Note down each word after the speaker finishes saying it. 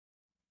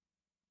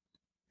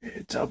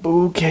It's a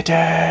Boo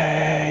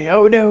Kitty!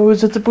 Oh no,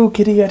 it's a Boo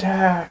Kitty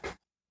attack!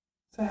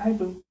 Say hi,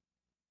 Boo.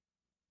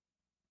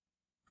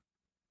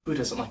 Boo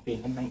doesn't like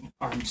being in my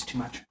arms too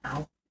much.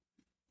 Ow.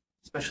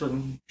 Especially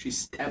when she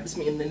stabs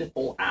me in the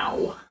nipple.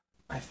 Ow.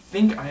 I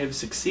think I have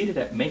succeeded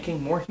at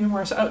making more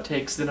humorous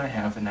outtakes than I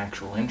have an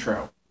actual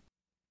intro.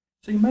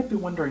 So you might be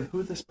wondering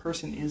who this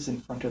person is in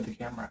front of the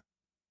camera.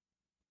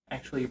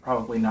 Actually, you're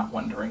probably not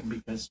wondering,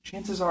 because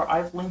chances are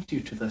I've linked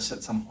you to this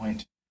at some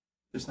point.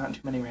 There's not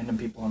too many random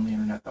people on the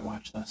internet that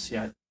watch this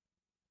yet.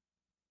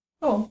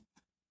 Hello.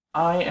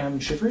 I am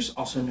Shivers,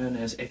 also known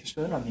as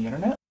Aetherspoon on the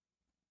internet.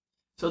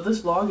 So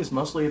this vlog is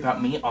mostly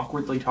about me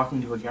awkwardly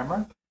talking to a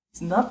camera.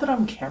 It's not that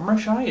I'm camera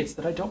shy, it's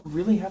that I don't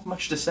really have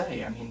much to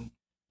say. I mean,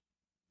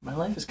 my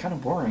life is kind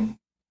of boring.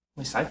 At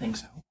least I think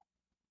so.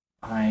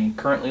 I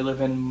currently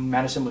live in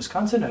Madison,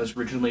 Wisconsin. I was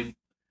originally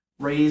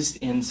raised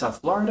in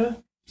South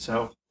Florida,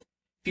 so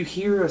if you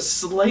hear a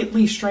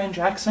slightly strange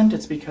accent,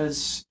 it's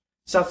because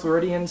South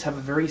Floridians have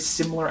a very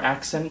similar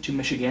accent to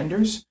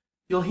Michiganders.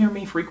 You'll hear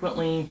me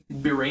frequently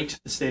berate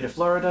the state of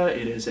Florida.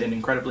 It is an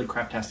incredibly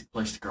craptastic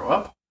place to grow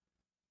up.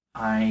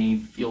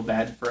 I feel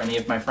bad for any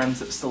of my friends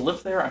that still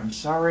live there. I'm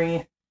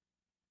sorry.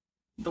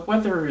 The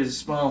weather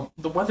is, well,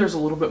 the weather's a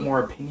little bit more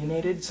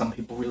opinionated. Some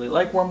people really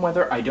like warm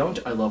weather. I don't.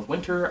 I love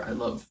winter. I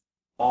love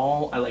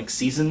fall. I like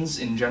seasons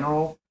in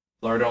general.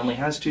 Florida only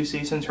has 2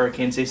 seasons,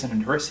 hurricane season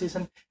and tourist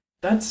season.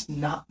 That's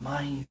not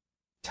my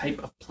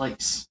type of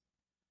place.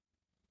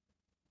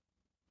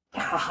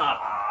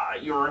 Haha,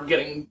 you're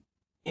getting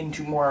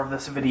into more of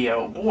this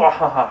video.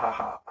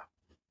 Wahahaha.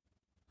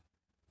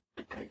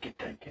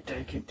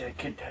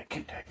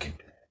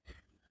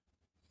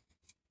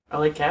 I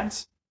like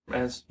cats,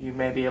 as you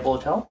may be able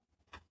to tell.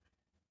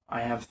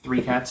 I have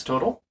 3 cats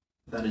total.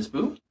 That is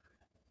Boo.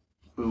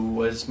 Boo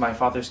was my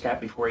father's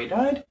cat before he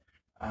died.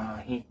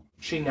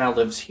 She now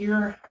lives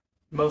here,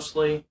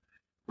 mostly.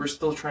 We're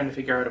still trying to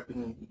figure out if we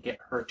can get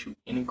her to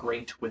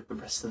integrate with the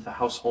rest of the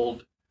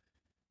household.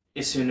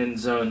 Isun and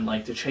Zone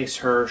like to chase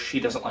her. She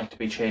doesn't like to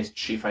be chased.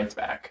 She fights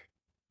back.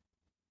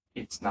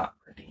 It's not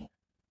pretty.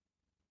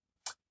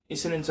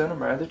 Isun and Zone are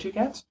my other 2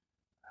 cats.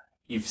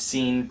 You've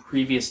seen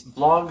previous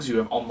vlogs. You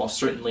have almost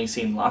certainly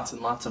seen lots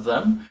and lots of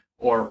them.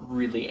 Or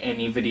really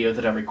any video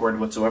that I record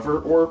whatsoever.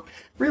 Or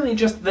really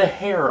just the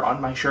hair on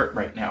my shirt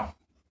right now.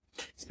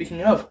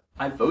 Speaking of,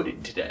 I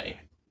voted today.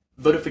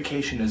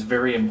 Votification is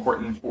very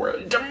important for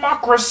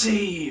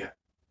democracy!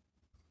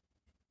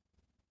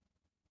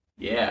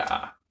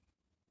 Yeah.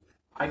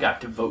 I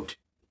got to vote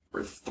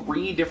for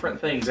 3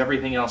 different things.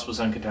 Everything else was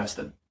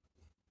uncontested.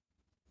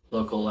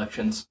 Local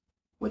elections.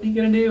 What are you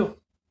gonna do?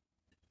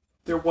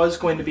 There was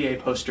going to be a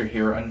poster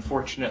here.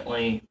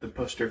 Unfortunately, the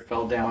poster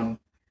fell down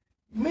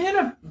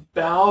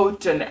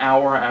about an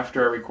hour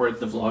after I recorded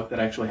the vlog that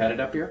actually had it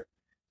up here.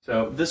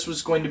 So this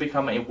was going to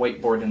become a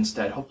whiteboard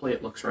instead. Hopefully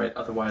it looks right.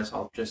 Otherwise,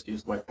 I'll just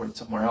use the whiteboard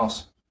somewhere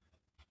else.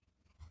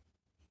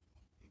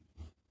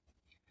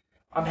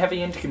 I'm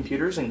heavy into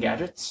computers and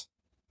gadgets.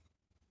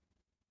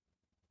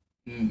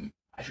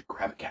 I should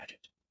grab a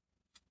gadget.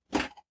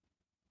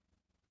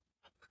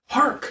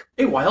 Hark!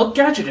 A wild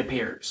gadget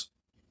appears!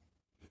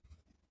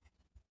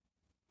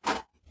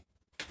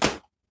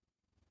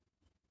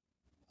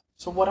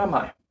 So what am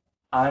I?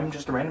 I'm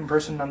just a random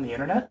person on the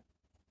internet.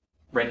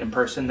 Random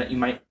person that you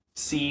might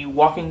see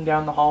walking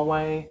down the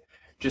hallway,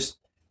 just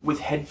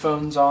with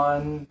headphones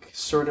on,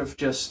 sort of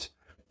just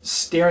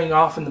staring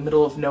off in the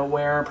middle of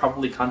nowhere,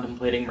 probably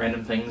contemplating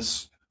random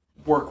things,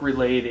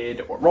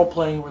 work-related, or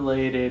role-playing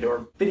related,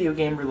 or video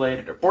game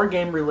related, or board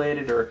game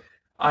related, or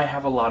I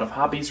have a lot of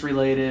hobbies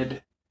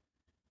related.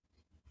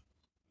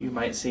 You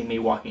might see me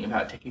walking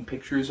about taking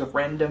pictures of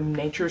random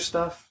nature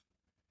stuff.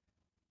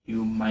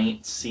 You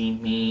might see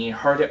me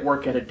hard at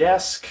work at a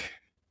desk.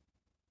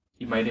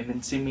 You might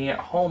even see me at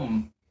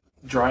home,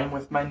 drawing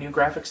with my new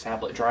graphics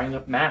tablet, drawing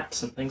up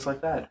maps and things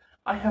like that.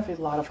 I have a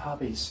lot of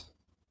hobbies.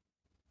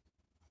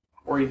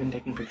 Or even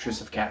taking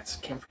pictures of cats.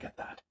 Can't forget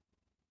that.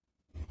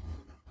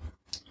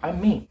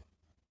 I'm me.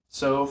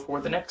 So for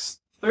the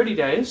next 30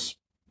 days,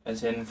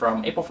 as in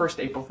from April 1st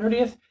to April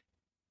 30th,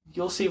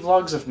 you'll see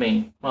vlogs of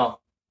me.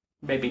 Well,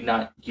 maybe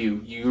not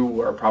you.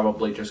 You are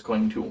probably just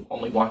going to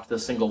only watch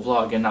this single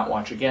vlog and not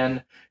watch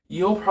again.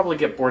 You'll probably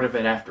get bored of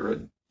it after a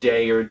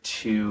day or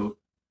 2.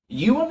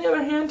 You, on the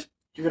other hand,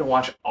 you're going to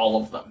watch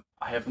all of them.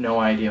 I have no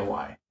idea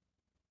why.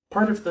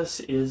 Part of this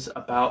is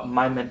about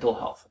my mental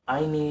health.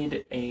 I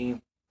need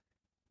a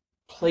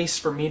place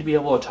for me to be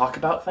able to talk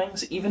about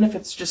things, even if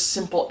it's just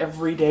simple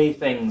everyday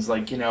things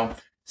like, you know,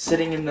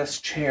 sitting in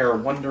this chair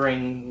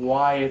wondering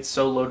why it's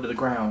so low to the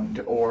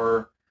ground,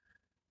 or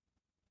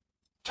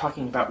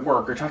talking about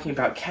work, or talking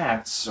about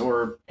cats,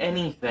 or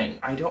anything.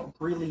 I don't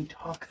really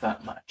talk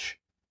that much.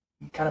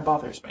 It kind of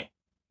bothers me,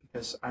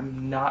 because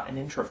I'm not an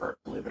introvert,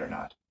 believe it or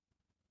not.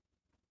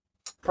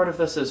 Part of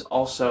this is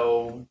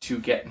also to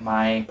get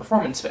my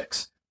performance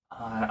fix.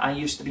 I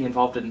used to be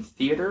involved in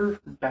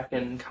theater back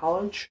in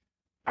college.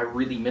 I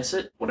really miss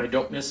it. What I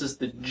don't miss is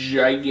the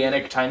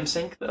gigantic time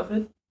sink of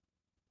it.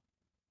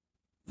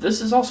 This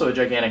is also a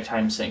gigantic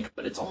time sink,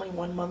 but it's only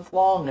 1 month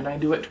long, and I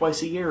do it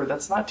twice a year.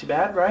 That's not too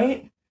bad,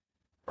 right?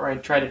 Or I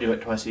try to do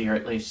it twice a year,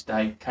 at least.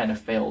 I kind of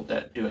failed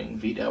at doing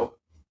VEDA.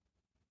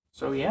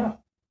 So yeah.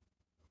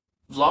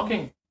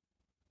 Vlogging.